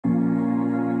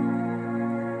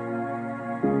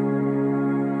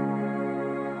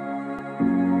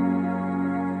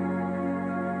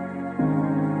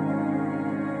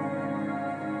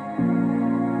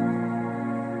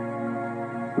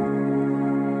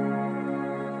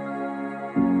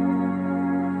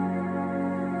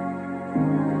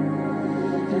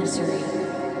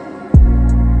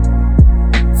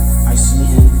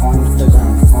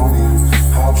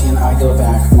I go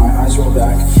back, my eyes roll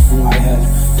back in my head.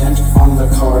 Dent on the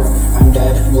car, I'm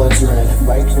dead, blood's red.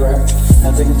 Bike wrecked,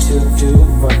 nothing to do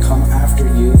but come after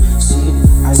you. See,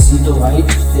 I see the light,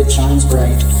 it shines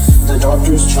bright. The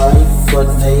doctors try, but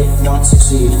they don't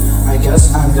succeed. I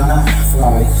guess I'm gonna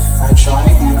fly. I try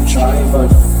and I try,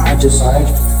 but I decide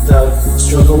the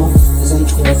struggle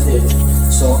isn't worth it.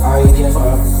 So I give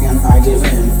up and I give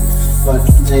in. But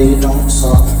they don't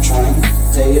stop trying.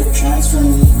 They transfer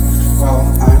me while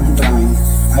I'm dying.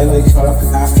 I wake up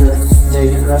after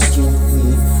they rescue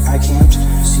me. I can't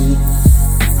see,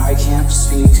 I can't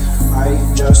speak. I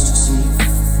just see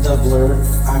the blur.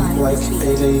 I'm like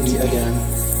a baby again.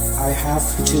 I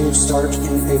have to start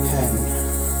in a pen.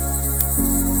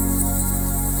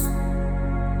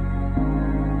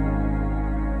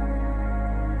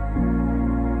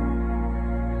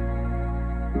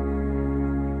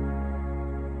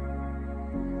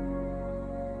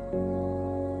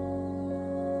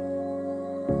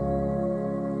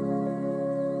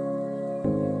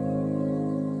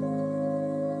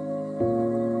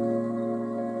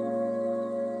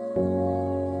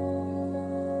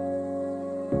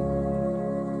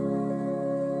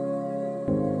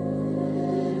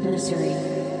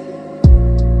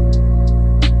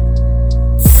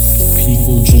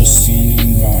 People just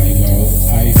standing by while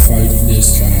I fight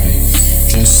this guy.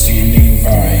 Just standing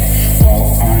by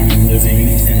while I'm living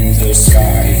in the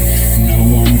sky. No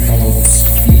one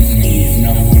helps me,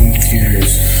 no one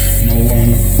cares. No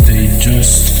one, they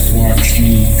just watch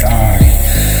me die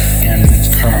and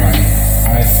cry.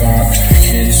 I thought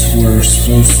kids were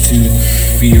supposed to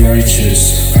be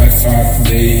righteous. I thought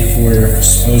they were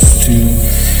supposed to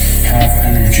have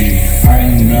energy. I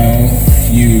know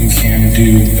you can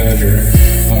do better,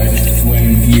 but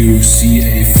when you see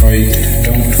a fight,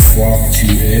 don't flock to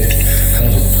it.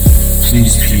 Help,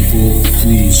 please people,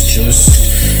 please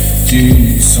just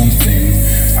do something.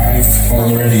 I've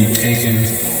already taken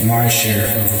my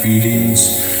share of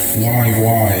beatings. Why,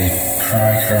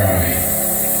 cry, cry.